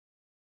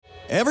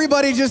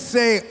Everybody just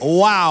say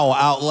wow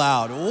out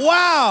loud.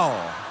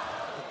 Wow.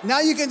 Now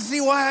you can see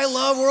why I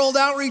love World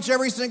Outreach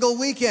every single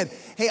weekend.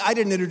 Hey, I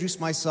didn't introduce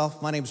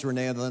myself. My name's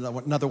Renee,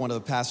 another one of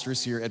the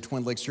pastors here at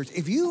Twin Lakes Church.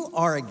 If you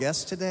are a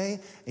guest today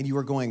and you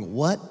are going,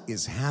 what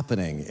is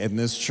happening in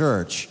this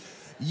church?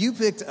 You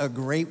picked a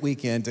great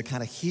weekend to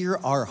kind of hear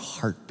our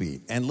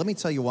heartbeat. And let me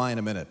tell you why in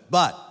a minute.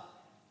 But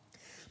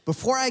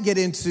before I get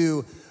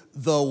into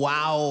the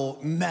wow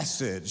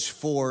message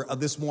for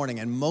this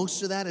morning, and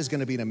most of that is going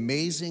to be an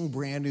amazing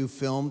brand new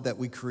film that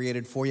we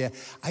created for you,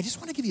 I just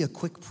want to give you a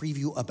quick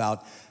preview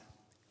about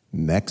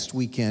next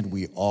weekend.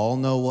 We all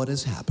know what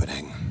is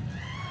happening.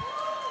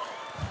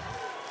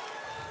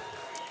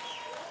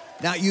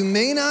 Now, you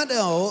may not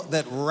know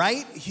that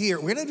right here,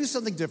 we're going to do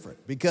something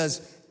different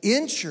because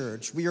in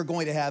church, we are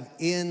going to have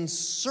in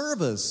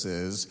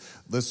services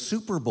the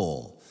Super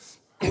Bowl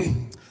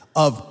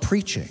of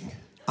preaching.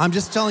 I'm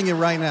just telling you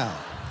right now.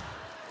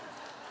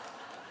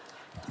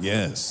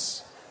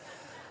 Yes.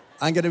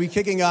 I'm going to be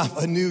kicking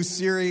off a new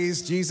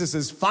series,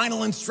 Jesus'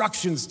 final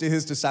instructions to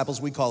his disciples.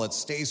 We call it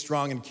Stay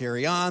Strong and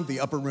Carry On, the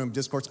Upper Room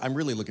Discourse. I'm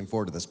really looking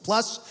forward to this.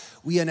 Plus,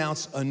 we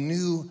announce a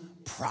new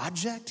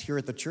project here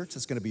at the church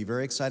that's going to be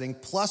very exciting.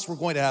 Plus, we're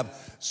going to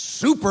have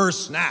super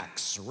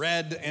snacks,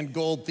 red and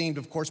gold themed,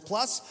 of course,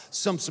 plus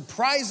some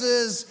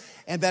surprises,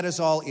 and that is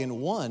all in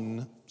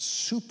one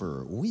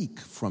super week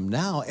from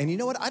now. And you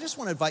know what? I just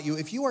want to invite you,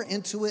 if you are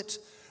into it,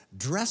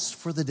 dress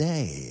for the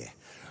day.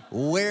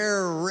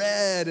 Wear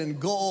red and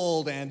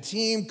gold and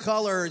team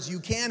colors. You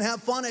can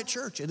have fun at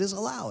church. It is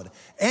allowed.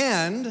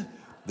 And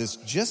this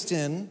just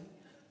in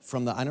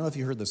from I don't know if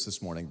you heard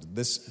this morning,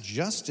 this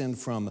just in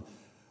from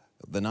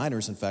the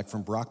Niners, in fact,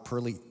 from Brock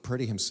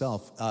Purdy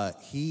himself,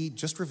 he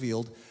just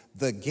revealed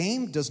the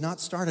game does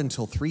not start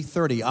until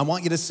 3:30. I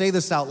want you to say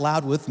this out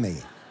loud with me.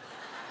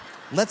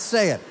 Let's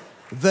say it.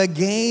 The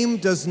game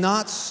does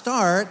not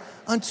start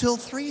until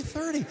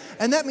 3:30.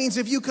 And that means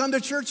if you come to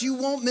church, you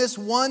won't miss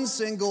one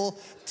single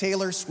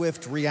Taylor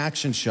Swift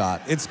reaction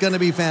shot. It's going to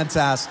be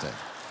fantastic.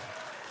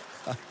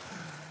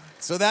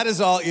 So that is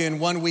all in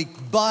 1 week.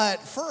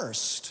 But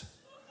first,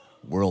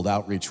 World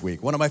Outreach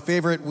Week, one of my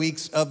favorite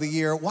weeks of the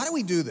year. Why do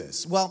we do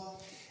this?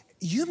 Well,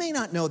 you may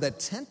not know that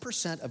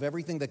 10% of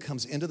everything that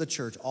comes into the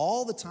church,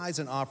 all the tithes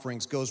and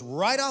offerings, goes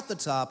right off the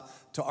top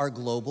to our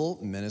global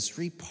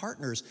ministry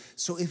partners.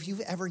 So if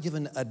you've ever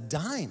given a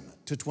dime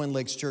to Twin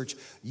Lakes Church,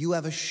 you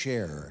have a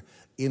share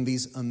in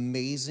these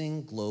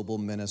amazing global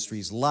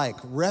ministries like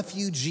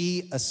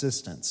refugee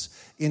assistance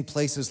in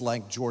places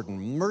like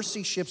Jordan,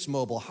 Mercy Ships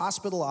Mobile,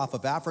 Hospital Off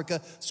of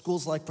Africa,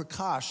 schools like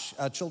Prakash,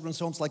 children's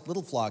homes like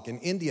Little Flock in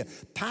India,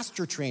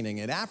 pastor training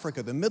in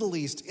Africa, the Middle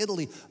East,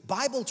 Italy,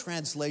 Bible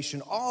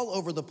translation all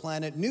over the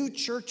planet, new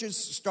churches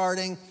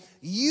starting.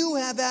 You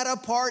have had a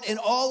part in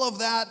all of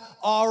that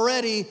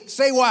already.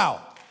 Say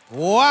wow.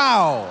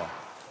 Wow.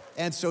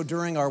 And so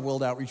during our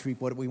World Outreach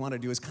Week, what we want to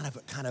do is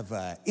kind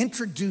of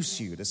introduce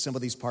you to some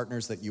of these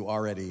partners that you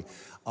already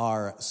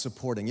are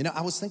supporting. You know,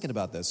 I was thinking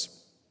about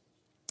this.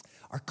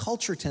 Our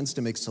culture tends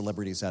to make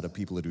celebrities out of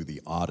people who do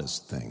the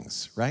oddest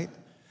things, right?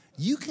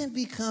 You can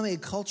become a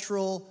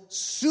cultural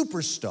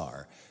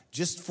superstar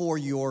just for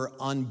your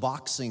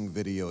unboxing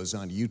videos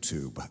on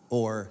YouTube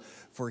or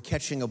for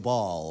catching a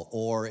ball,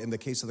 or in the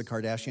case of the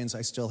Kardashians,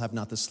 I still have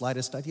not the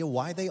slightest idea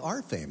why they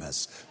are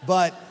famous.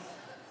 But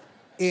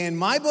in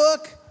my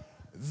book,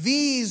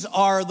 these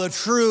are the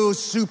true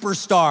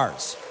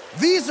superstars.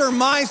 These are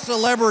my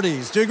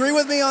celebrities. Do you agree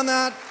with me on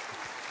that?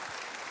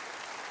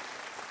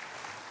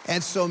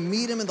 And so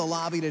meet them in the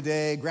lobby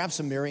today. Grab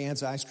some Mary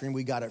Ann's ice cream.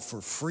 We got it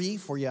for free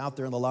for you out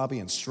there in the lobby,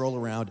 and stroll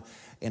around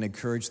and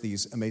encourage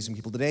these amazing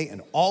people today. And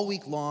all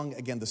week long,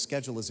 again, the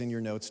schedule is in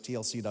your notes.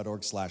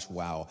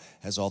 tlc.org/wow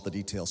has all the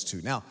details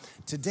too. Now,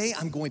 today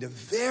I'm going to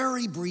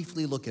very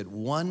briefly look at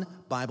one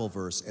Bible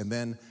verse and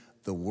then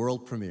the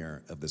world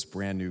premiere of this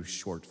brand new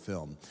short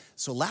film.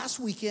 So last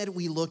weekend,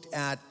 we looked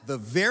at the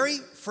very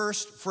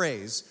first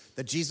phrase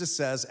that Jesus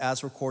says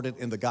as recorded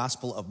in the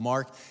Gospel of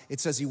Mark. It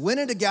says, he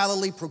went into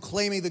Galilee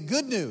proclaiming the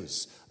good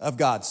news of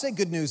God. Say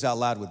good news out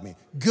loud with me.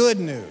 Good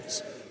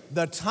news.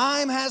 The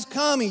time has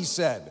come, he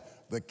said.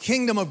 The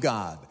kingdom of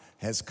God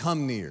has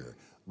come near.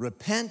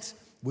 Repent,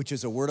 which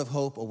is a word of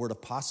hope, a word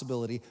of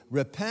possibility.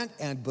 Repent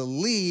and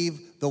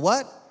believe the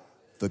what?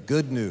 The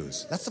good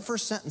news. That's the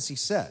first sentence he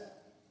said.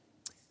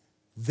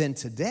 Then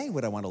today,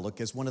 what I want to look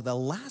at is one of the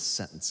last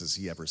sentences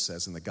he ever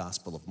says in the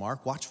Gospel of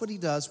Mark. Watch what he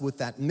does with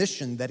that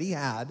mission that he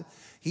had.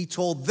 He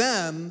told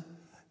them,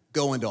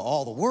 go into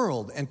all the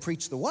world and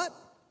preach the what?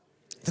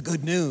 The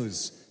good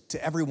news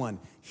to everyone.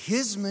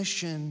 His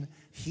mission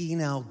he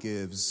now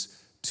gives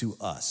to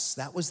us.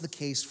 That was the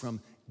case from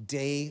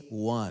day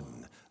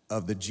one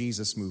of the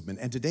Jesus movement.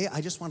 And today, I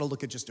just want to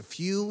look at just a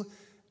few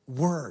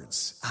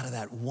words out of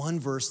that one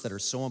verse that are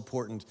so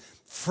important.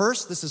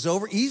 First, this is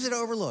easy to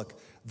overlook,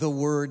 the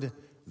word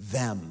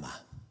them.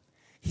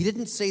 He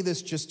didn't say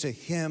this just to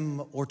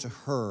him or to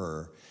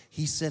her.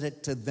 He said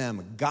it to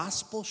them.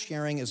 Gospel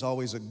sharing is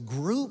always a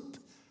group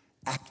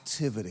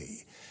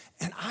activity.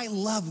 And I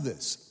love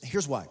this.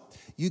 Here's why.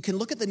 You can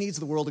look at the needs of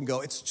the world and go,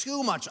 it's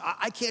too much.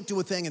 I can't do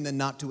a thing and then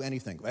not do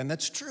anything. And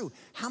that's true.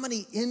 How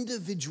many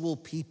individual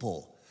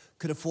people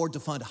could afford to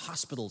fund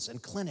hospitals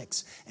and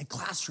clinics and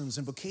classrooms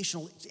and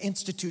vocational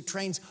institute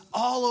trains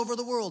all over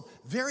the world?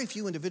 Very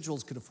few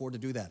individuals could afford to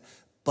do that.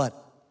 But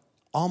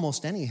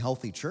almost any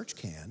healthy church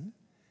can.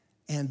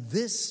 And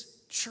this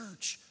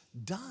church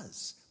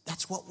does.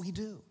 That's what we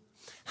do.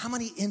 How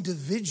many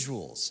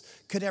individuals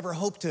could ever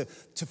hope to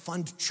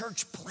fund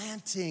church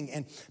planting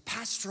and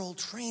pastoral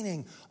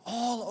training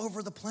all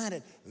over the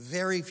planet?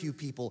 Very few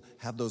people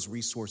have those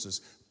resources,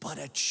 but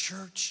a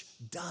church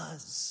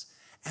does.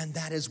 And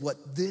that is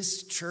what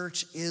this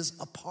church is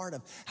a part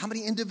of. How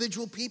many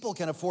individual people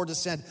can afford to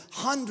send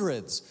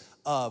hundreds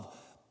of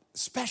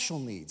special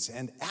needs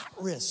and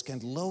at-risk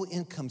and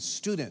low-income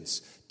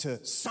students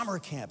to summer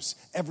camps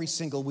every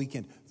single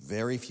weekend?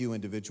 Very few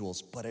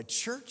individuals, but a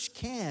church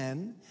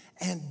can,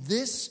 and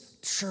this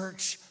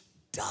church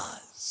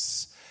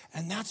does.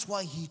 And that's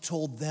why he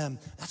told them,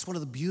 that's one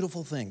of the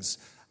beautiful things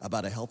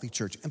about a healthy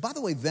church. And by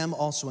the way, them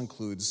also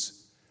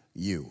includes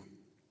you.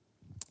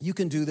 You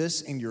can do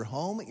this in your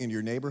home, in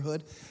your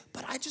neighborhood,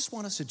 but I just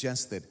want to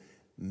suggest that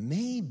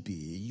maybe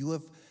you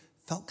have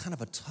felt kind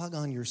of a tug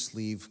on your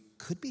sleeve,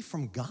 could be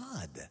from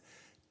God,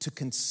 to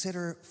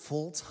consider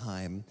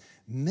full-time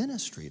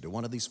ministry to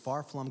one of these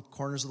far-flung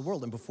corners of the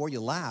world. And before you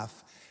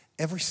laugh,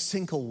 every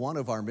single one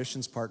of our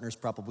missions partners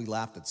probably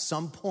laughed at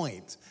some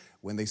point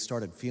when they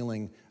started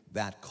feeling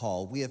that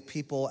call. We have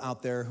people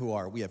out there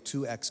we have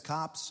 2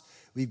 ex-cops,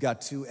 we've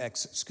got 2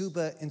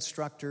 ex-scuba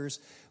instructors,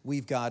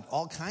 we've got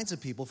all kinds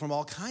of people from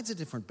all kinds of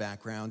different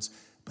backgrounds,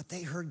 but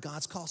they heard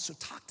God's call. So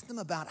talk to them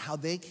about how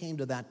they came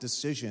to that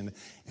decision,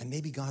 and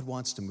maybe God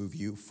wants to move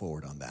you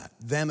forward on that.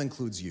 Them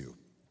includes you.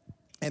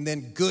 And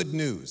then good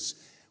news.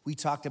 We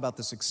talked about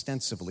this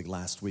extensively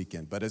last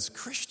weekend, but as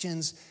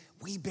Christians,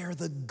 we bear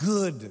the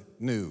good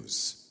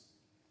news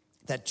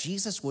that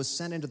Jesus was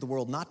sent into the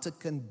world not to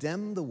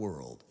condemn the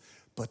world,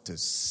 but to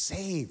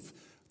save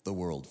the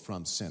world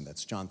from sin.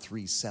 That's John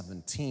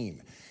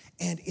 3:17.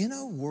 And in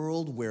a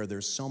world where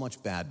there's so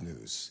much bad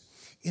news,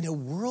 in a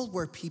world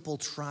where people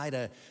try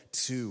to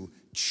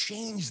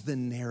change the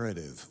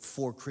narrative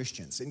for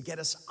Christians and get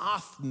us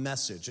off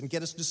message and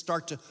get us to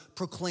start to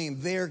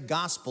proclaim their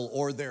gospel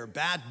or their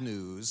bad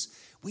news,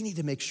 we need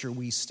to make sure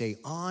we stay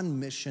on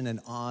mission and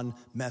on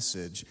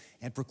message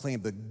and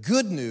proclaim the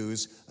good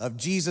news of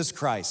Jesus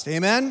Christ.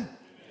 Amen? Amen.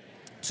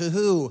 To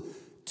who?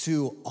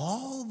 To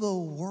all the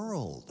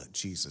world,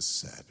 Jesus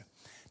said.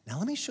 Now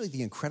let me show you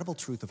the incredible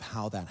truth of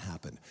how that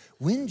happened.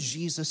 When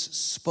Jesus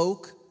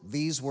spoke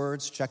these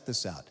words, check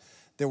this out.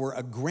 There were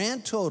a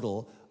grand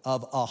total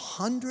of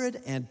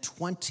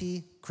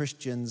 120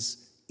 Christians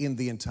in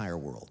the entire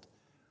world.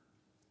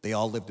 They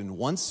all lived in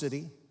one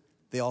city.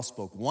 They all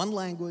spoke one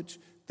language.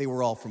 They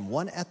were all from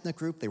one ethnic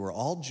group. They were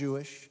all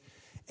Jewish.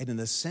 And in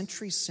the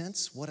century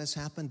since, what has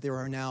happened? There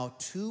are now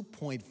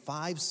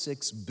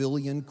 2.56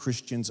 billion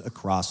Christians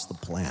across the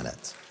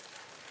planet.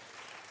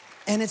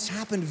 And it's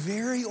happened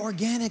very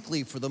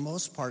organically for the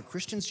most part.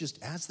 Christians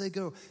just, as they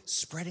go,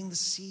 spreading the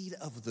seed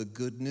of the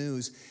good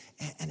news,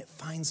 and it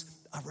finds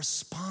a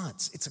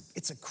response.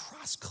 It's a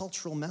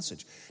cross-cultural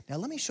message. Now,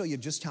 let me show you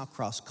just how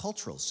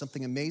cross-cultural.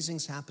 Something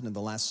amazing's happened in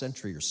the last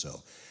century or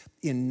so.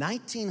 In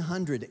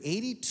 1900,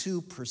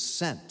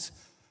 82%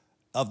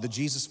 of the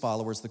Jesus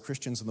followers, the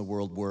Christians in the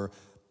world, were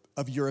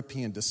of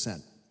European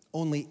descent.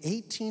 Only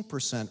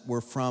 18%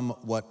 were from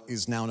what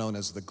is now known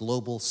as the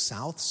global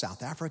South,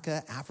 South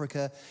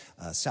Africa,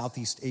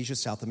 Southeast Asia,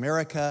 South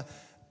America.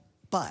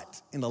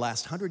 But in the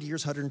last 100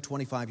 years,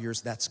 125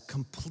 years, that's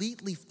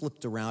completely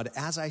flipped around.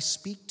 As I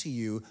speak to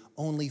you,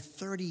 only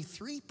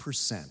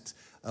 33%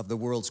 of the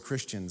world's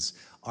Christians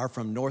are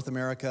from North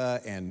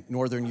America and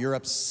Northern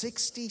Europe.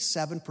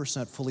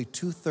 67%, fully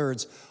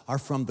 2/3, are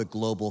from the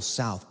global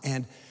South.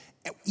 And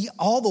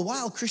all the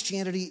while,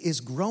 Christianity is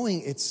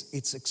growing.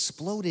 It's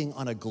exploding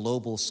on a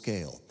global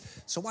scale.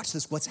 So watch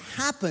this. What's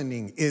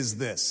happening is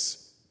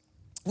this.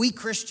 We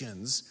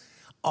Christians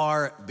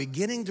are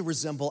beginning to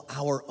resemble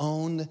our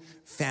own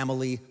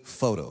family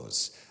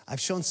photos. I've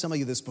shown some of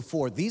you this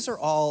before. These are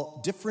all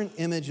different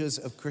images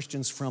of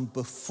Christians from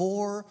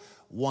before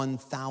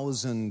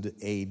 1000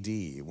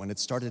 AD, when it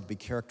started to be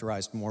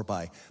characterized more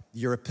by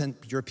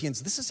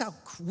Europeans. This is how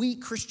we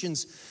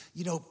Christians,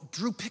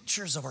 drew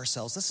pictures of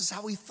ourselves. This is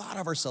how we thought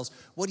of ourselves.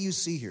 What do you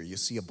see here? You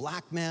see a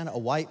black man, a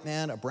white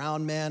man, a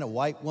brown man, a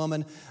white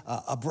woman,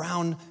 a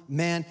brown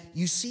man.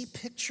 You see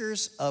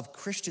pictures of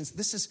Christians.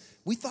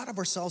 We thought of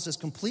ourselves as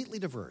completely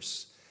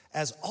diverse,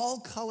 as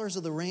all colors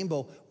of the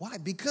rainbow. Why?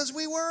 Because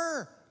we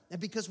were. And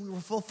because we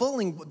were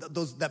fulfilling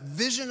that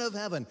vision of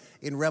heaven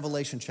in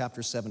Revelation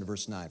chapter 7,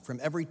 verse 9.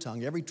 From every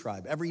tongue, every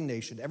tribe, every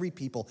nation, every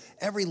people,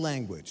 every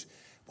language.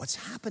 What's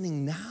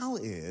happening now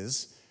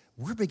is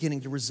we're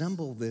beginning to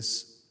resemble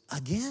this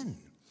again.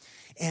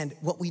 And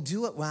what we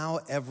do at WOW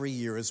every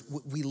year is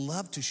we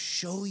love to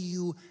show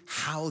you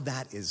how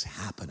that is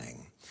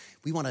happening.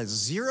 We want to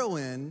zero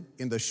in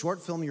the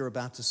short film you're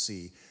about to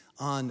see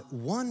on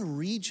one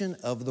region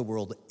of the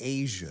world,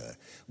 Asia,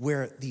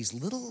 where these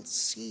little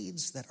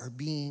seeds that are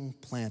being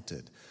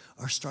planted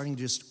are starting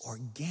to just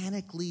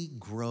organically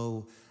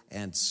grow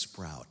and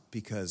sprout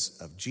because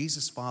of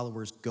Jesus'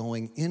 followers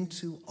going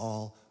into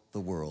all the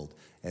world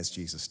as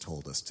Jesus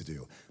told us to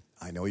do.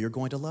 I know you're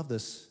going to love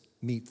this.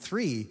 Meet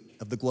 3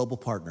 of the global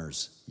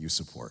partners you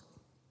support.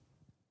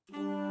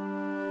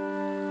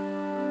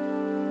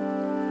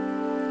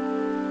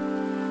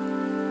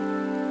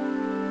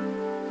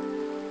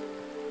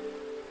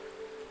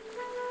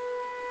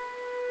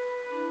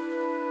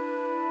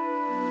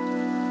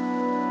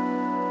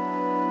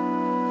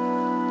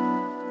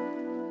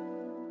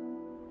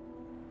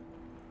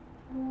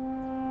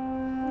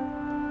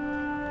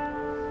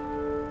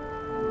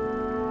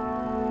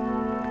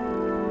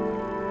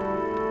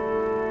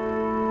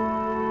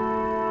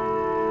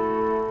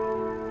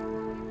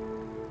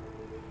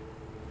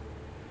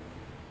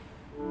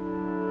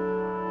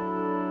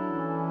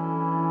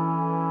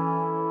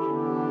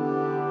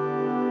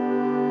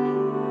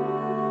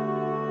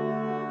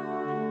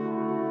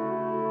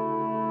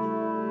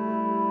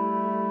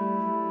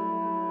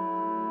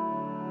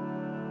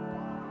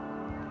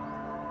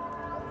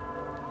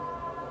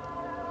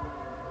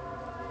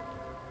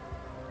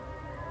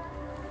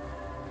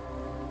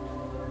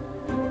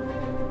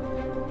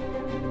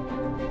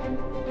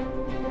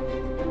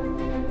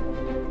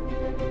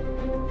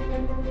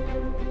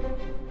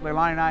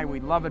 Leilani and I, we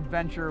love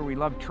adventure, we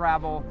love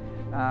travel.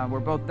 We're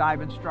both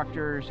dive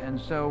instructors, and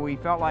so we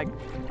felt like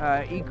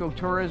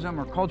ecotourism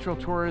or cultural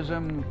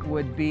tourism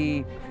would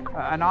be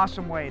an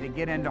awesome way to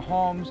get into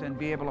homes and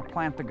be able to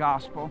plant the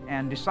gospel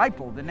and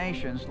disciple the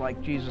nations like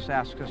Jesus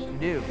asked us to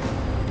do.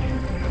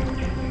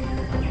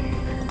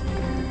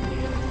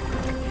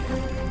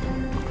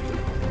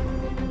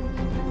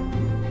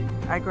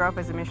 I grew up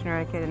as a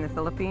missionary kid in the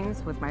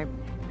Philippines with my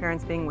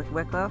parents being with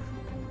Wycliffe,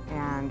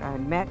 and I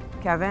met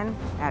Kevin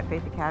at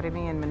Faith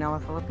Academy in Manila,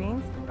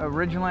 Philippines.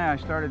 Originally, I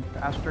started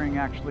pastoring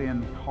actually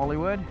in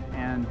Hollywood,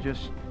 and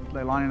just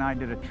Leilani and I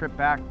did a trip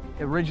back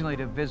originally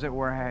to visit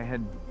where I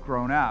had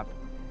grown up.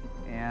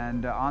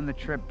 And on the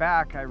trip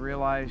back, I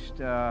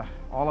realized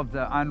all of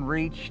the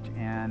unreached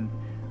and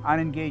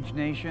unengaged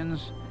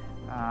nations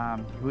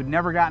who had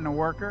never gotten a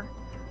worker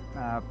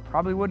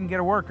probably wouldn't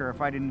get a worker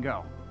if I didn't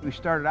go. We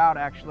started out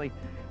actually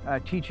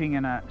teaching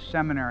in a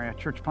seminary, a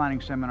church planting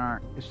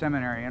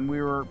seminary, and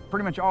we were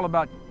pretty much all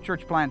about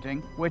church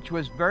planting, which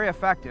was very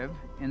effective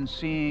in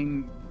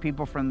seeing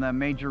people from the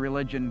major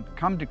religion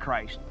come to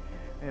Christ.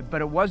 But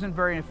it wasn't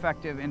very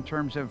effective in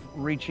terms of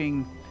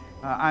reaching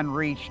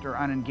unreached or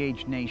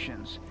unengaged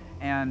nations.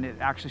 And it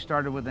actually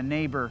started with a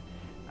neighbor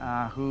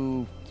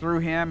who, through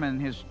him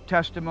and his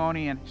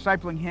testimony and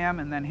discipling him,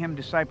 and then him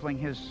discipling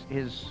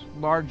his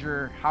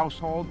larger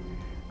household,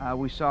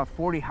 we saw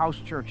 40 house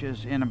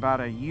churches in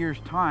about a year's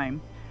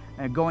time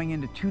going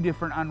into 2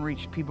 different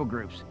unreached people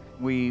groups.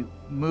 We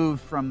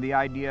moved from the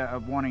idea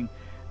of wanting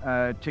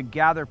to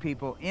gather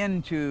people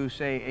into,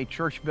 say, a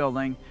church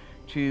building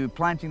to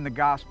planting the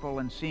gospel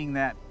and seeing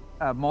that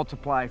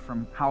multiply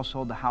from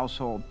household to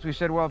household. So we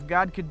said, well, if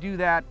God could do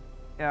that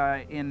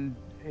in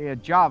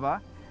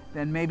Java,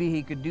 then maybe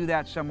he could do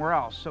that somewhere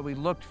else. So we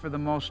looked for the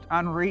most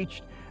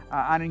unreached,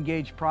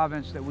 unengaged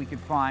province that we could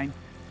find,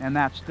 and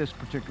that's this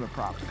particular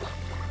province.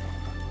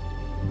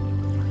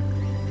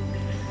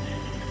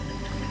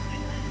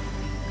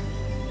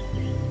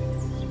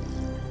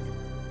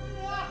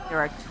 There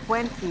are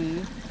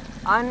 20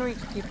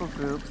 unreached people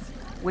groups,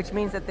 which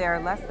means that there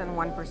are less than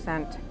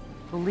 1%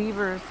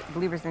 believers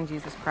in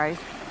Jesus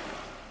Christ.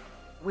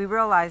 We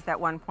realized at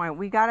one point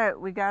we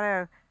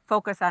gotta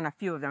focus on a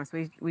few of them.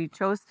 So we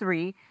chose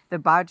 3: the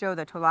Bajo,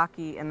 the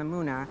Tolaki, and the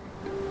Muna.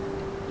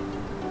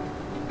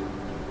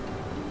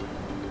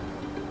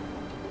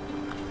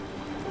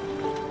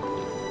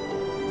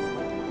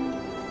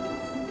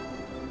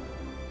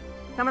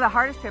 Some of the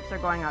hardest trips are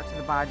going out to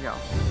the Bajo.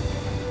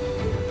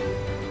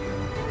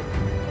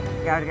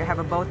 You gotta have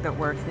a boat that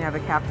works, and you have a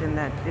captain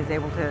that is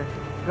able to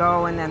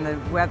go, and then the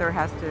weather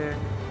has to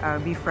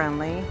be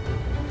friendly.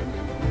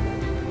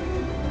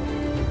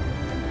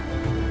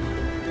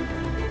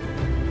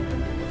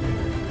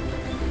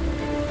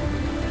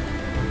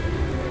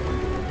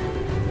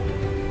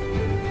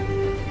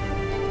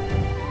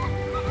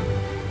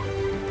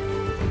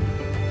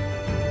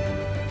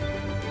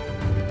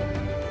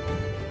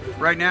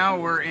 Right now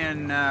we're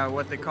in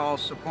what they call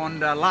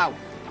Saponda Lao.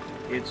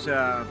 It's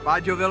a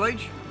Bajo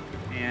village,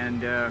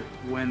 and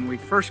when we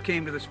first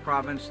came to this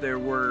province there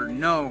were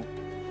no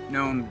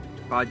known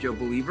Bajo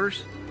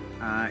believers,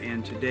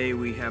 and today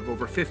we have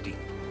over 50.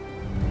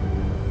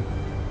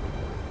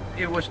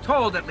 It was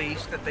told, at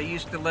least, that they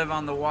used to live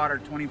on the water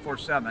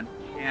 24/7,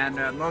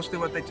 and mostly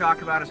what they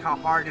talk about is how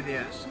hard it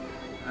is.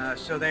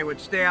 So they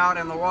would stay out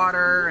in the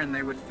water and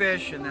they would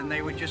fish, and then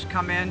they would just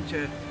come in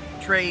to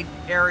trade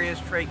areas,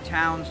 trade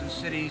towns and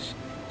cities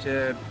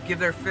to give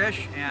their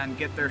fish and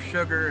get their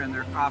sugar and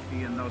their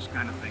coffee and those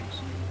kind of things.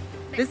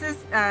 This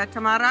is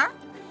Tamara,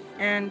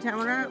 and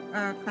Tamara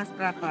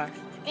Castrapa.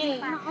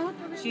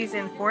 She's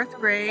in 4th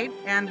grade,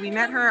 and we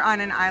met her on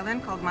an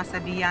island called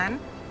Masadian.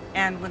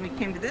 And when we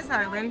came to this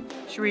island,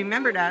 she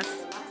remembered us,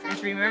 and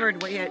she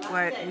remembered what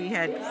we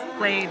had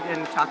played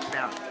and talked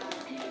about.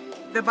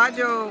 The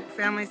Baggio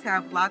families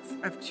have lots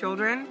of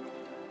children.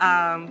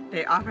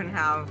 They often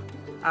have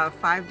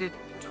 5 to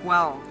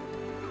 12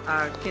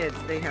 kids.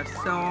 They have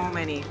so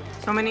many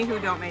who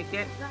don't make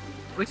it,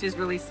 which is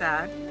really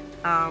sad,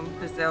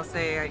 because they'll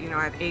say, I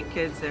have 8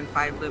 kids and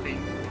 5 living.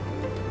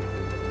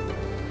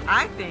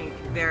 I think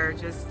they're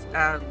just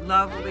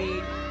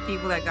lovely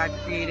people that God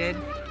created.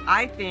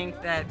 I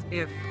think that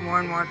if more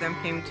and more of them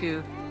came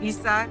to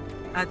ISA,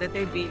 that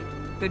they'd be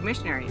good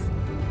missionaries.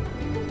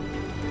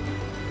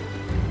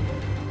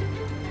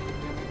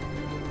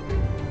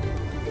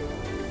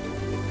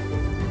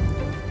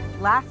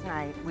 Last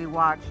night, we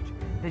watched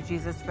the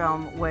Jesus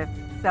film with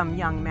some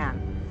young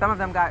men. Some of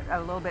them got a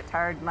little bit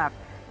tired and left,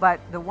 but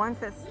the ones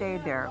that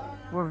stayed there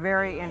were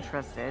very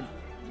interested.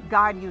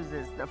 God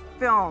uses the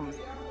films,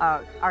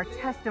 our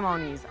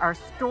testimonies, our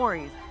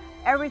stories,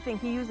 everything.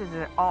 He uses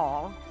it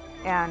all,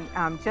 and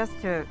just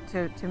to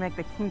make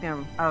the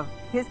kingdom of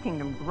His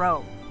kingdom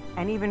grow,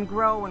 and even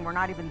grow when we're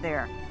not even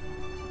there.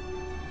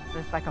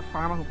 It's like a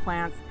farmer who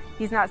plants.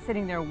 He's not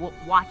sitting there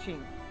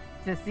watching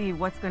to see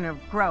what's going to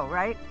grow,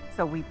 right?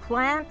 So we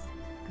plant,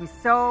 we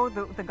sow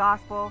the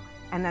gospel,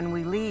 and then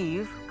we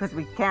leave because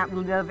we can't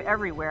live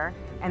everywhere.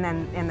 And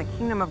the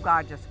kingdom of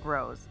God just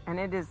grows, and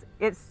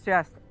it's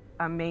just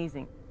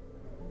amazing.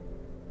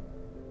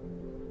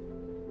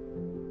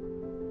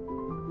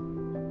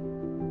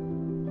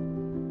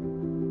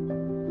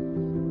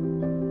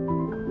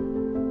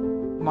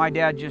 My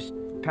dad just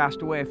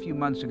passed away a few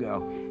months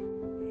ago.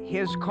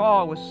 His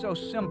call was so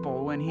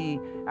simple when he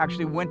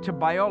actually went to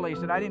Biola. He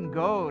said, I didn't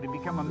go to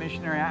become a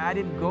missionary. I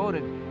didn't go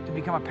to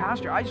become a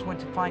pastor. I just went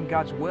to find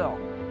God's will.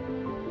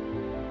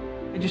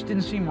 It just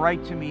didn't seem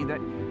right to me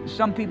that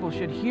some people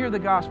should hear the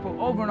gospel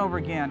over and over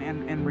again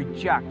and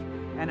reject,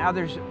 and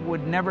others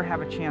would never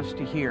have a chance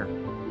to hear.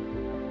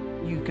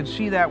 You can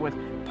see that with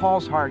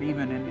Paul's heart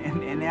even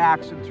in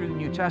Acts and through the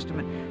New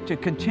Testament, to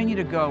continue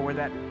to go where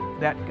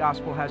that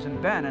gospel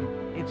hasn't been. And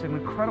it's an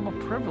incredible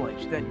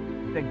privilege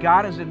that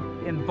God is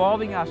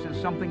involving us in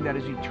something that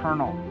is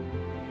eternal,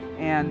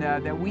 and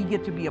that we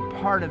get to be a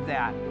part of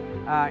that,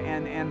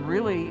 and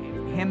really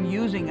Him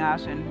using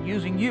us and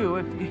using you,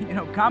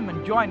 if come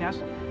and join us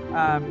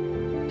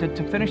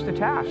to finish the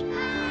task,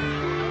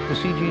 to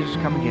see Jesus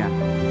come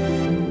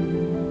again.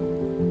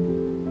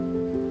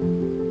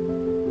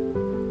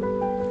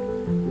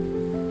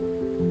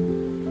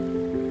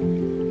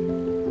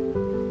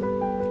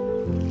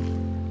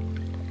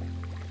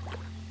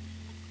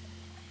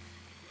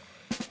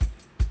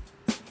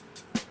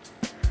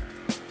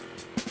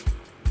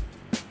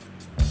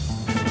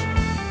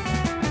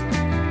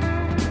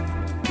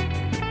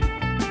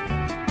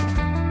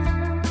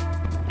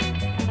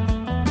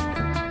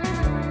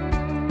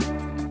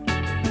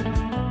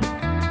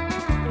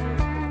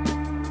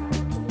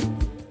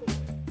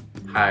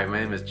 Hi, my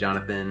name is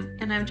Jonathan.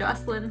 And I'm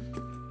Jocelyn.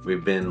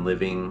 We've been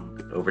living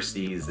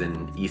overseas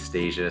in East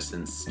Asia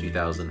since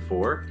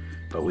 2004,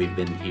 but we've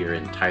been here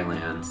in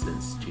Thailand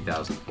since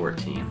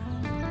 2014.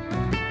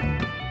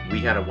 We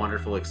had a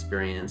wonderful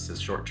experience as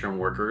short-term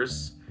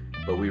workers,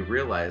 but we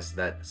realized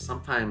that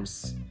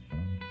sometimes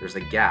there's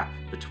a gap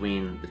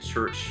between the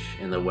church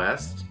in the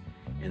West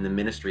and the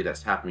ministry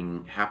that's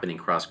happening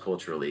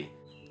cross-culturally.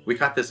 We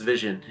got this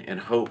vision and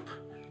hope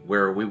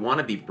where we want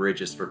to be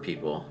bridges for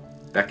people.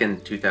 Back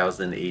in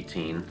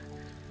 2018,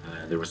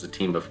 there was a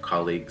team of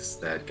colleagues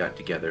that got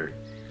together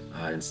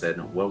and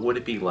said, what would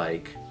it be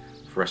like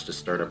for us to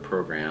start a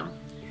program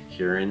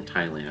here in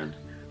Thailand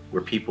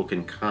where people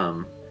can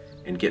come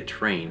and get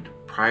trained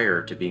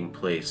prior to being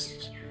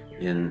placed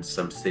in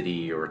some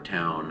city or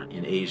town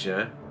in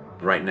Asia.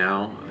 Right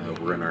now,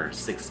 we're in our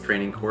 6th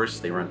training course.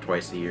 They run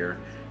twice a year.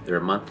 They're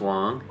a month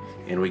long,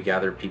 and we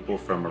gather people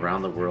from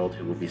around the world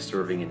who will be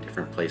serving in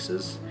different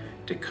places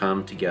to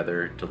come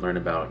together to learn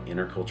about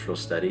intercultural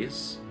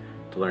studies,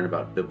 to learn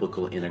about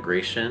biblical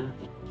integration.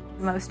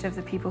 Most of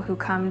the people who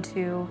come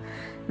to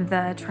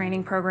the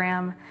training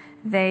program,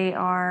 they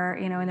are,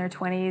 in their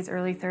 20s,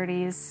 early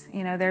 30s.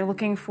 They're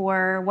looking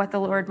for what the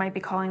Lord might be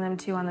calling them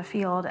to on the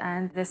field,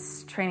 and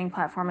this training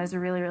platform is a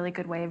really, really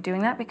good way of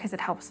doing that because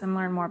it helps them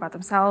learn more about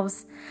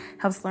themselves,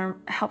 helps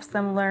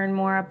them learn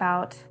more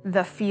about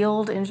the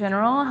field in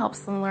general, helps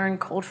them learn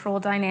cultural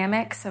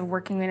dynamics of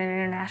working in an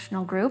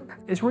international group.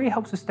 It really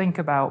helps us think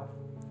about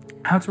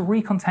how to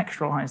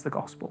recontextualize the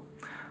gospel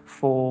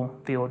for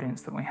the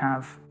audience that we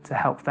have to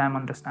help them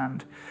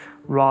understand,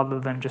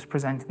 rather than just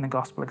presenting the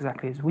gospel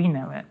exactly as we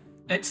know it.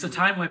 It's a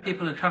time where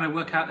people are trying to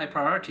work out their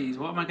priorities.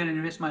 What am I going to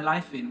invest my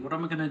life in? What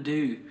am I going to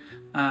do?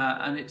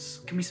 And it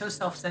can be so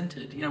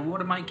self-centered. What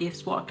are my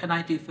gifts? What can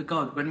I do for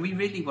God? When we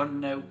really want to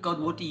know, God,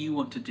 what do you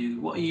want to do?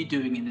 What are you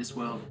doing in this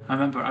world? I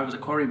remember I was a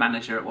quarry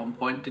manager at one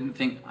point, didn't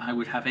think I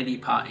would have any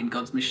part in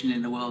God's mission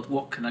in the world.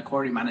 What can a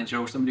quarry manager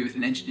or somebody with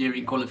an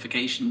engineering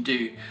qualification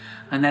do?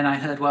 And then I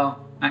heard,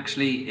 well,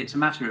 actually, it's a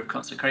matter of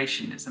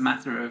consecration. It's a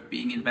matter of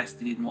being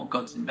invested in what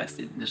God's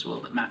invested in this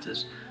world that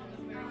matters.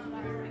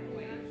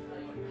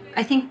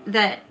 I think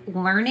that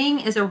learning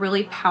is a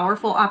really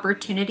powerful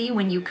opportunity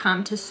when you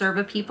come to serve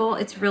a people.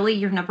 It's really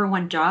your number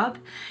one job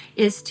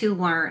is to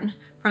learn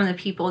from the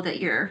people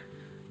that you're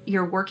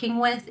working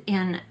with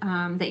and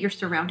that you're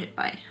surrounded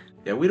by.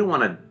 Yeah, we don't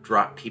want to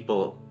drop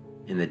people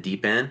in the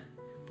deep end,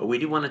 but we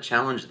do want to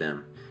challenge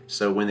them.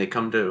 So when they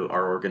come to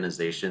our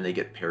organization, they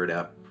get paired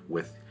up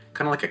with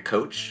kind of like a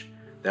coach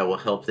that will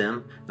help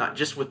them, not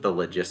just with the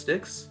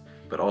logistics,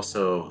 but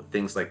also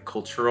things like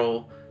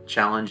cultural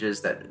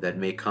challenges that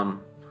may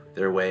come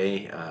their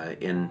way,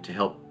 and to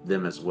help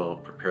them as well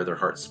prepare their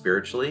hearts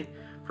spiritually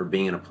for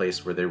being in a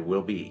place where there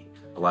will be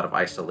a lot of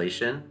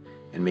isolation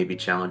and maybe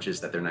challenges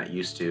that they're not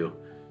used to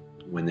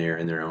when they're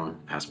in their own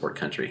passport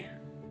country.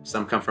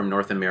 Some come from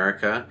North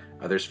America,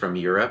 others from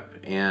Europe,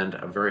 and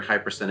a very high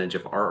percentage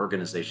of our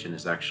organization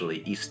is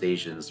actually East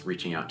Asians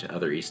reaching out to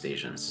other East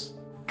Asians.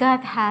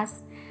 God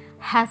has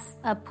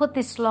put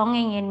this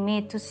longing in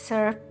me to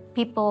serve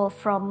people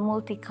from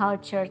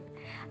multicultural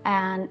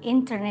and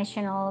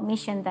international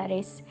mission, that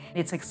is.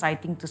 It's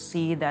exciting to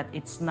see that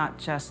it's not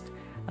just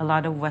a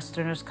lot of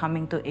Westerners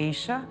coming to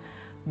Asia,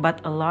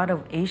 but a lot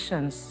of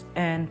Asians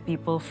and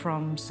people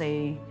from,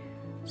 say,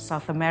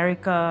 South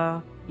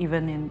America,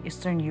 even in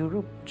Eastern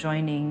Europe,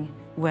 joining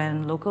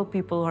when local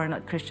people who are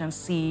not Christians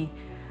see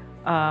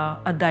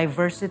a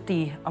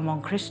diversity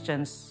among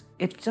Christians.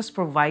 It just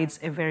provides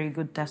a very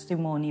good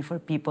testimony for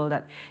people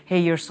that, hey,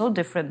 you're so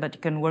different, but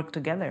you can work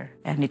together,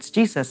 and it's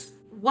Jesus.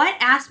 What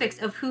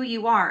aspects of who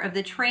you are, of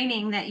the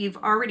training that you've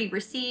already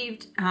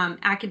received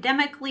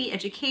academically,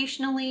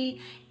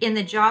 educationally, in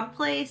the job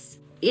place,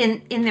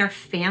 in their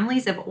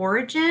families of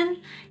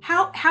origin,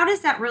 how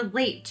does that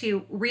relate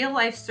to real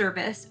life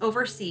service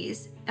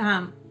overseas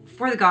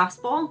for the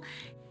gospel?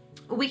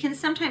 We can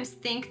sometimes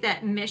think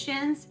that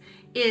missions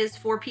is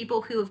for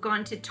people who have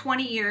gone to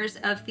 20 years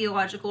of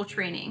theological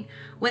training,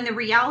 when the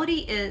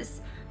reality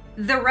is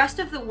the rest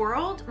of the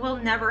world will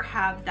never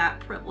have that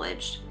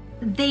privilege.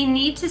 They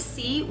need to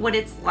see what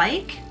it's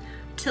like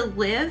to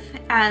live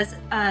as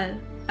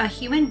a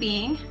human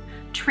being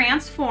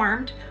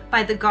transformed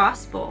by the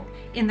gospel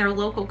in their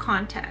local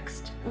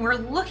context. We're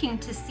looking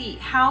to see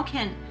how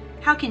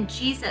can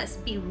Jesus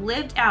be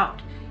lived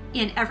out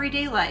in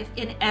everyday life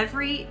in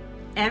every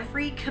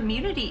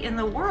community in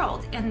the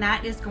world, and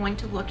that is going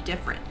to look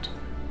different.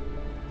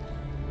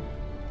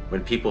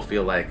 When people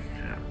feel like,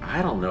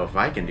 I don't know if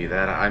I can do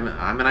that. I'm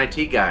an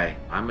IT guy.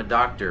 I'm a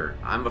doctor.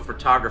 I'm a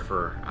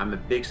photographer. I'm a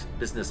big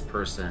business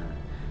person.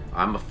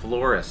 I'm a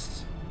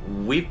florist.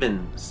 We've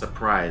been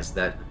surprised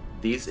that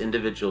these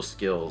individual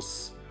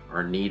skills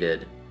are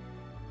needed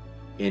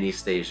in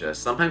East Asia.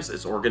 Sometimes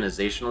it's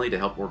organizationally to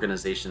help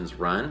organizations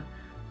run,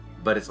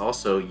 but it's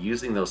also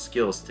using those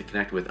skills to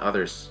connect with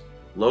others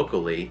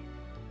locally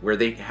where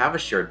they have a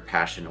shared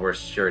passion or a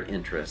shared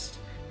interest.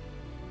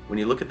 When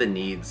you look at the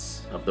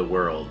needs of the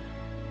world,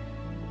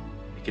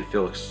 it can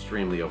feel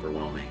extremely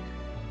overwhelming.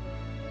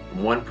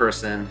 One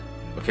person,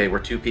 okay, we're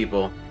two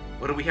people,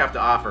 what do we have to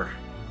offer?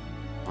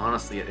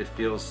 Honestly, it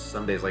feels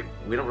some days like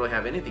we don't really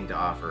have anything to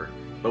offer.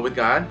 But with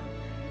God,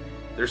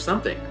 there's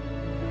something.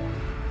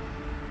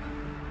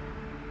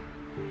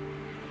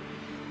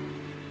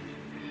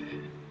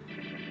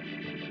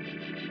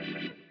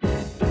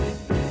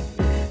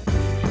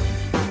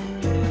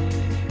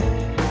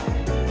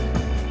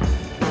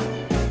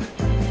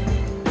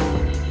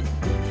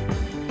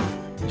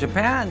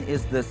 Japan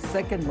is the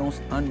second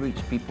most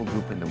unreached people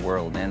group in the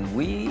world, and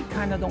we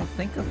kind of don't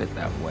think of it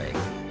that way.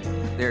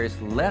 There is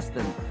less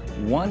than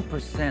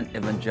 1%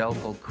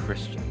 evangelical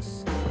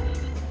Christians.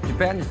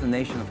 Japan is a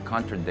nation of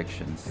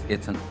contradictions.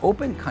 It's an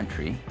open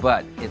country,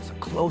 but it's a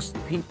closed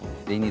people.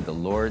 They need the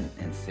Lord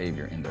and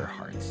Savior in their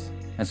hearts.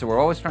 And so we're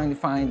always trying to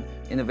find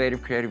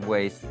innovative, creative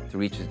ways to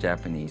reach the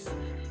Japanese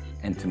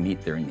and to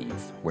meet their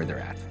needs where they're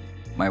at.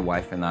 My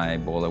wife and I,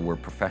 Bola, were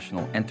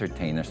professional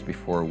entertainers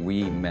before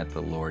we met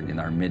the Lord in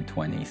our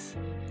mid-20s.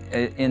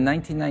 In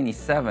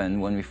 1997,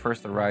 when we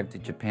first arrived to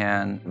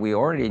Japan, we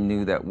already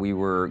knew that we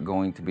were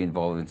going to be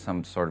involved in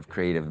some sort of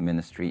creative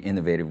ministry,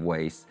 innovative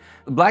ways.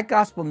 Black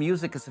gospel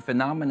music is a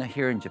phenomenon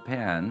here in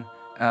Japan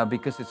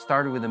because it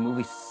started with the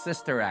movie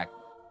Sister Act.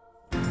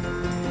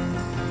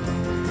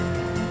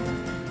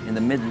 In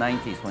the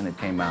mid-90s when it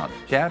came out,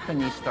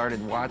 Japanese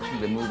started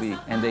watching the movie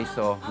and they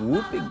saw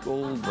Whoopi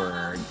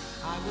Goldberg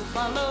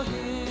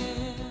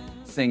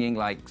singing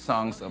like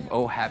songs of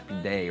Oh Happy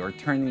Day or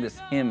turning these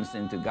hymns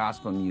into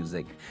gospel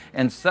music.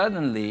 And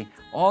suddenly,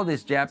 all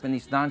these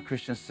Japanese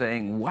non-Christians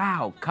saying,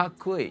 wow,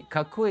 kakui.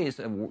 Kakui is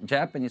a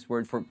Japanese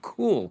word for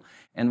cool.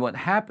 And what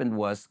happened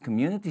was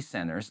community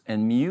centers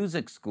and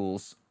music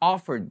schools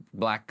offered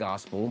black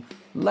gospel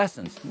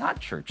lessons, not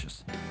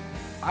churches.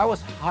 I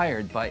was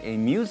hired by a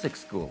music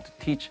school to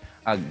teach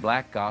a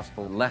black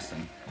gospel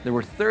lesson. There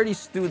were 30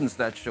 students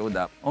that showed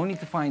up, only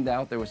to find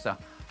out there was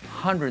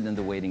 100 in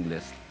the waiting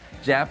list.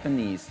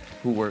 Japanese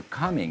who were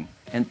coming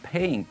and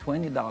paying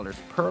 $20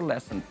 per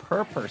lesson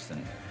per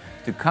person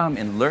to come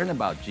and learn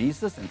about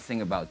Jesus and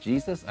sing about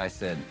Jesus, I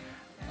said,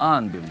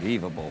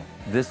 unbelievable.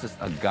 This is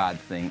a God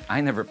thing.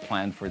 I never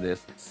planned for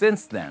this.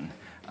 Since then,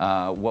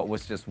 what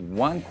was just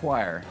one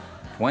choir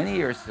 20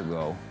 years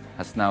ago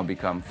has now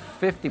become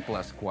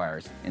 50-plus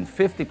choirs in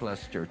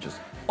 50-plus churches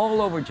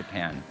all over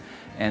Japan.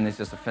 And it's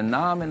just a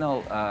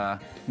phenomenal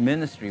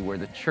ministry where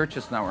the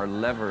churches now are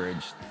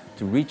leveraged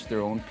to reach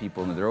their own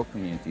people in their own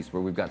communities,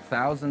 where we've got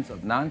thousands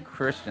of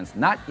non-Christians,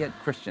 not yet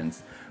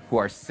Christians, who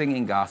are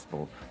singing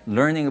gospel,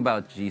 learning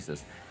about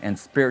Jesus, and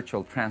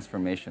spiritual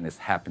transformation is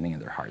happening in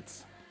their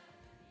hearts.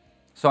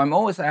 So I'm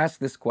always asked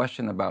this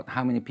question about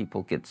how many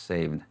people get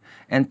saved.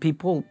 And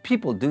people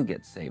do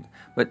get saved,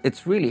 but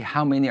it's really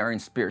how many are in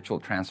spiritual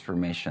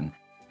transformation.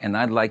 And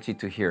I'd like you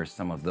to hear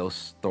some of those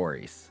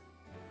stories.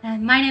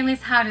 My name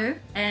is Haru,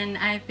 and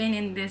I've been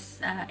in this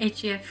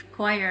HGF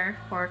choir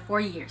for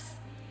 4 years.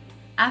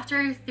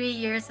 After 3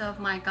 years of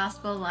my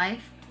gospel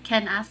life,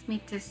 Ken asked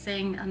me to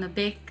sing on a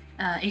big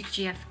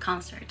HGF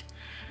concert.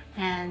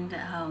 And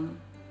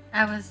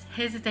I was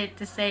hesitant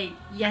to say,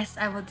 yes,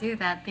 I will do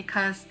that,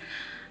 because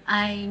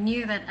I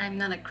knew that I'm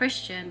not a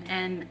Christian,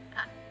 and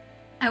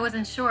I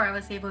wasn't sure I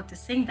was able to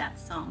sing that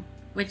song,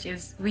 which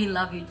is We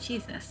Love You,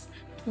 Jesus.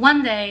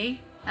 One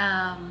day,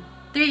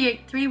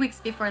 3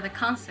 weeks before the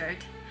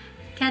concert,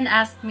 Ken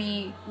asked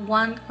me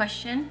one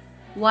question: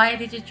 why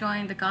did you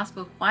join the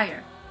gospel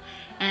choir?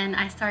 And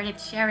I started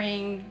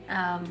sharing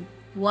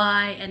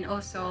why, and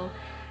also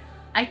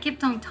I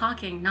kept on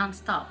talking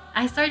nonstop.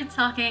 I started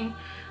talking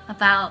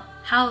about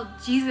how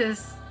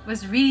Jesus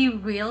was really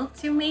real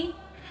to me,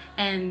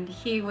 and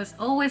he was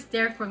always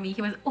there for me.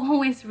 He was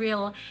always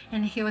real,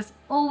 and he was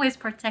always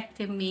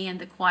protecting me and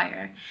the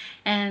choir.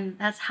 And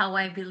that's how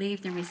I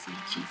believed and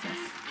received Jesus.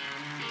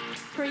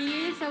 For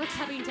years I was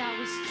having doubt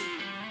with Jesus.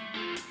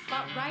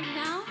 But right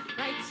now,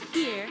 right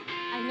here,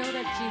 I know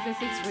that Jesus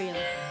is real.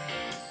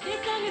 This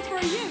song is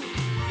for you.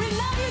 We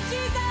love you,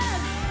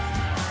 Jesus!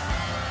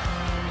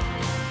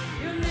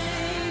 Your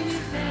name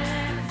is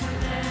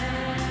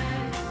excellent.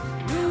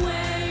 Your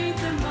ways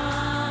are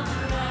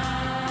marvelous.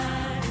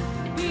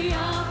 We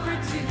offer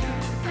to you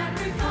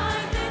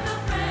sacrifices of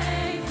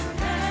praise.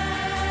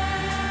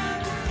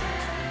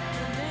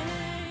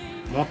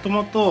 もと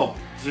もと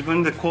自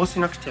分でこうし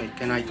なくちゃい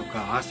けないと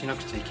かああしな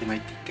くちゃいけないっ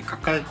て言って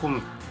抱え込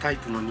むタイ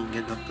プの人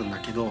間だったんだ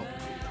けど、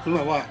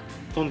今は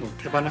どんどん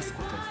手放す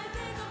こと、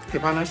手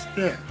放し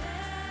て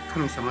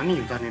神様に委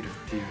ねるっ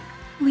ていう。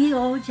 We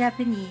all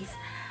Japanese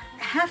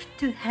have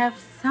to have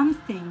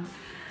something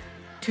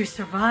to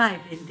survive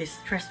in this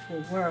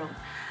stressful world.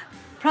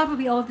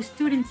 Probably all the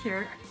students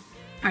here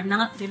are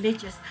not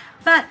religious,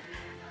 but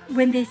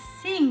when they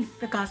sing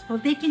the gospel,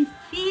 they can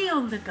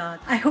feel the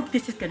God. I hope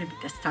this is going to be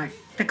the start.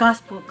 The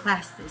gospel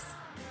class is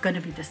going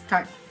to be the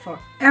start for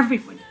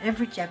everyone,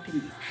 every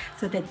Japanese,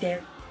 so that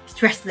they're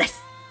stressless.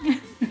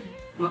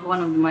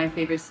 One of my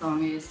favorite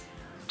songs is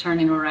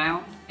Turning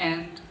Around,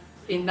 and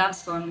in that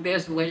song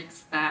there's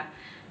lyrics that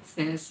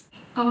says,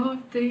 all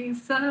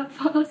things are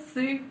possible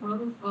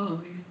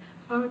for you,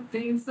 all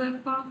things are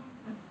possible,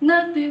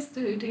 nothing's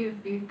too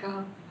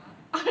difficult.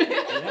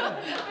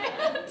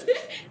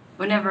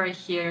 Whenever I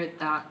hear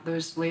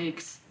those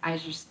lyrics, I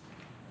just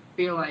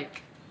feel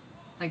like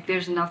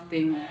there's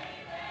nothing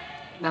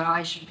that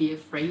I should be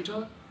afraid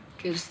of,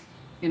 because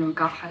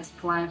God has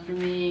planned for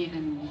me,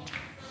 and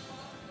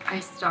I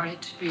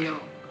started to feel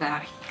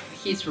that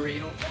He's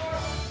real.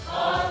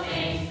 All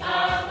things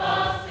are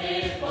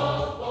possible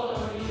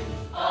for you.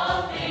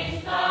 All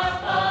things are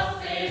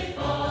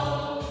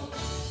possible.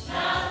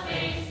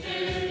 Nothing's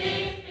too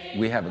difficult.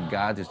 We have a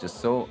God who's just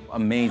so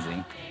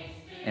amazing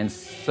and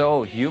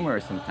so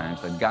humorous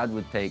sometimes that God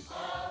would take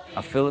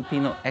a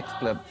Filipino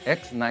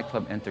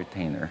ex-nightclub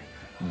entertainer,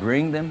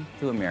 bring them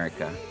to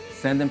America,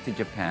 send them to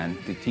Japan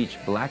to teach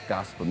black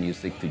gospel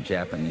music to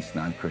Japanese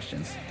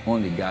non-Christians.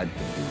 Only God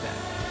could do that.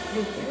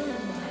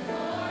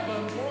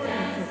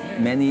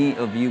 Many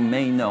of you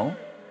may know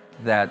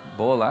that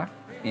Bola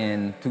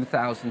in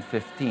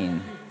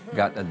 2015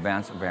 got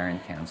advanced ovarian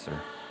cancer.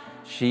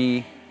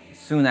 She,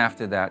 soon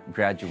after that,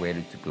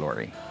 graduated to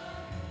glory.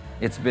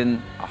 It's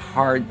been a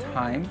hard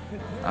time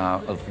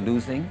of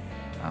losing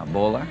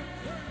Bola,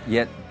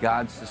 yet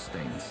God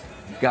sustains.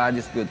 God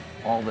is good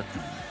all the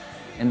time.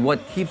 And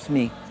what keeps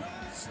me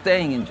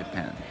staying in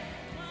Japan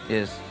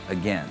is,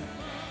 again,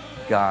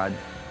 God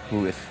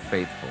who is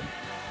faithful.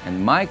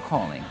 And my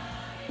calling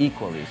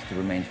equally is to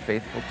remain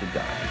faithful to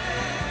God.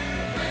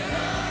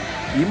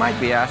 You might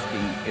be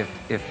asking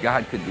if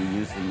God could be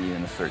using you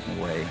in a certain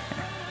way.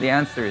 The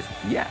answer is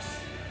yes.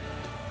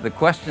 The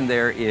question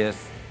there is,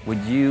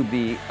 would you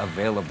be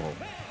available?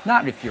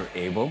 Not if you're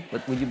able,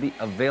 but would you be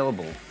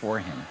available for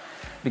Him?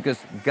 Because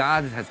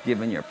God has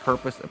given you a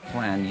purpose, a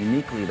plan,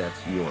 uniquely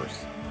that's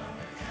yours.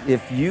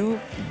 If you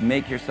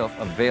make yourself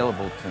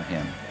available to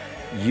Him,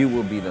 you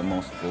will be the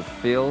most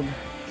fulfilled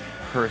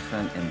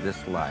person in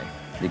this life,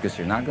 because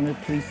you're not going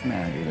to please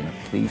man, you're going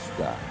to please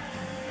God,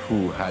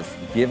 who has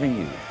given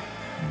you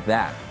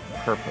that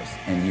purpose,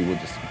 and you will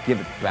just give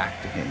it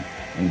back to Him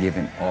and give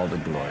Him all the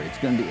glory. It's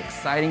going to be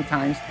exciting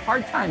times,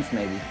 hard times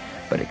maybe,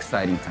 but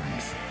exciting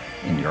times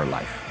in your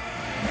life.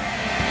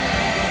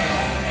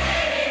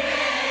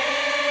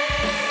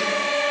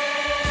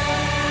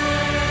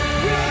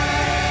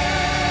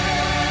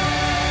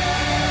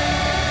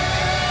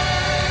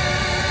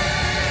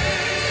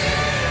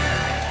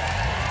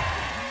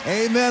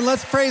 Amen.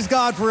 Let's praise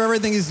God for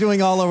everything he's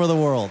doing all over the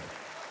world.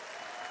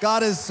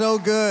 God is so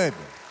good.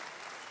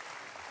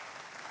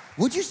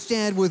 Would you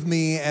stand with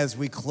me as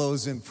we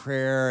close in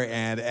prayer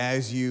and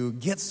as you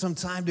get some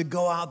time to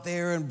go out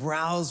there and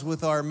browse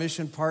with our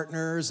mission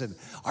partners, and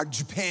our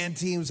Japan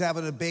team's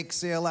having a bake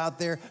sale out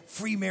there,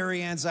 free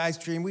Mary Ann's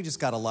ice cream. We just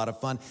got a lot of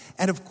fun.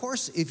 And of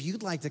course, if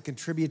you'd like to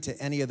contribute to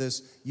any of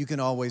this, you can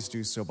always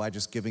do so by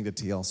just giving to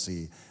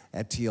TLC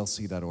at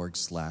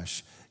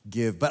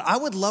tlc.org/give. But I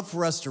would love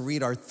for us to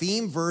read our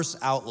theme verse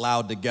out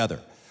loud together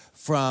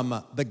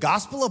from the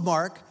Gospel of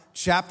Mark,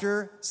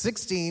 chapter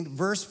 16,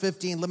 verse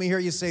 15. Let me hear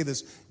you say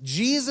this.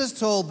 Jesus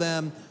told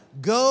them,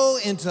 "Go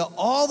into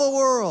all the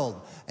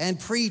world and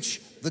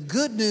preach the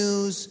good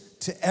news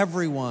to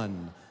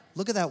everyone."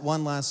 Look at that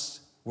one last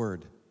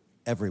word,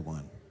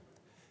 everyone.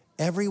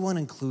 Everyone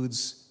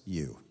includes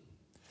you.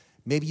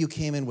 Maybe you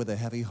came in with a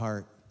heavy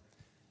heart.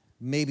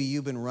 Maybe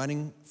you've been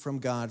running from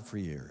God for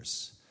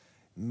years.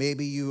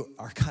 Maybe you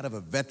are kind of a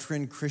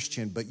veteran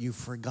Christian, but you've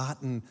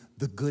forgotten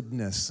the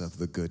goodness of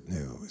the good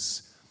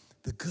news.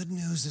 The good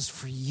news is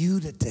for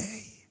you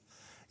today.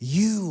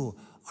 You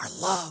are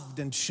loved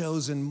and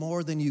chosen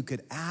more than you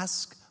could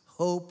ask,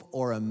 hope,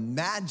 or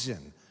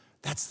imagine.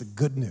 That's the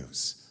good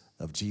news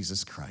of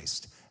Jesus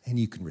Christ, and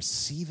you can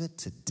receive it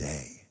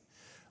today.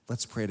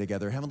 Let's pray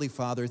together. Heavenly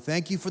Father,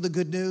 thank you for the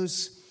good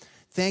news.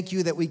 Thank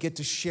you that we get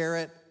to share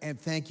it, and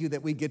thank you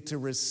that we get to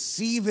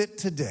receive it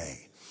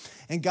today.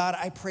 And God,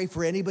 I pray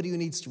for anybody who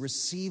needs to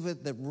receive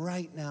it, that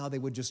right now they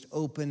would just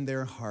open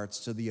their hearts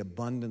to the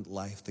abundant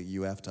life that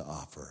you have to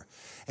offer.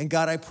 And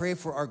God, I pray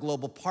for our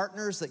global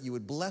partners that you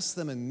would bless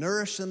them and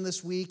nourish them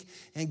this week.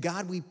 And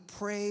God, we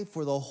pray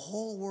for the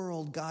whole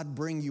world. God,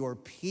 bring your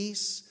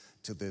peace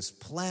to this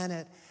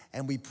planet.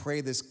 And we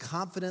pray this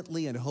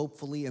confidently and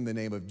hopefully in the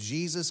name of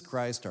Jesus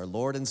Christ, our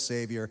Lord and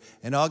Savior.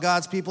 And all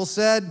God's people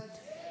said,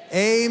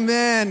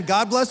 Amen.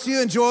 God bless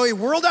you. Enjoy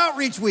World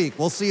Outreach Week.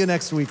 We'll see you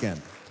next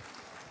weekend.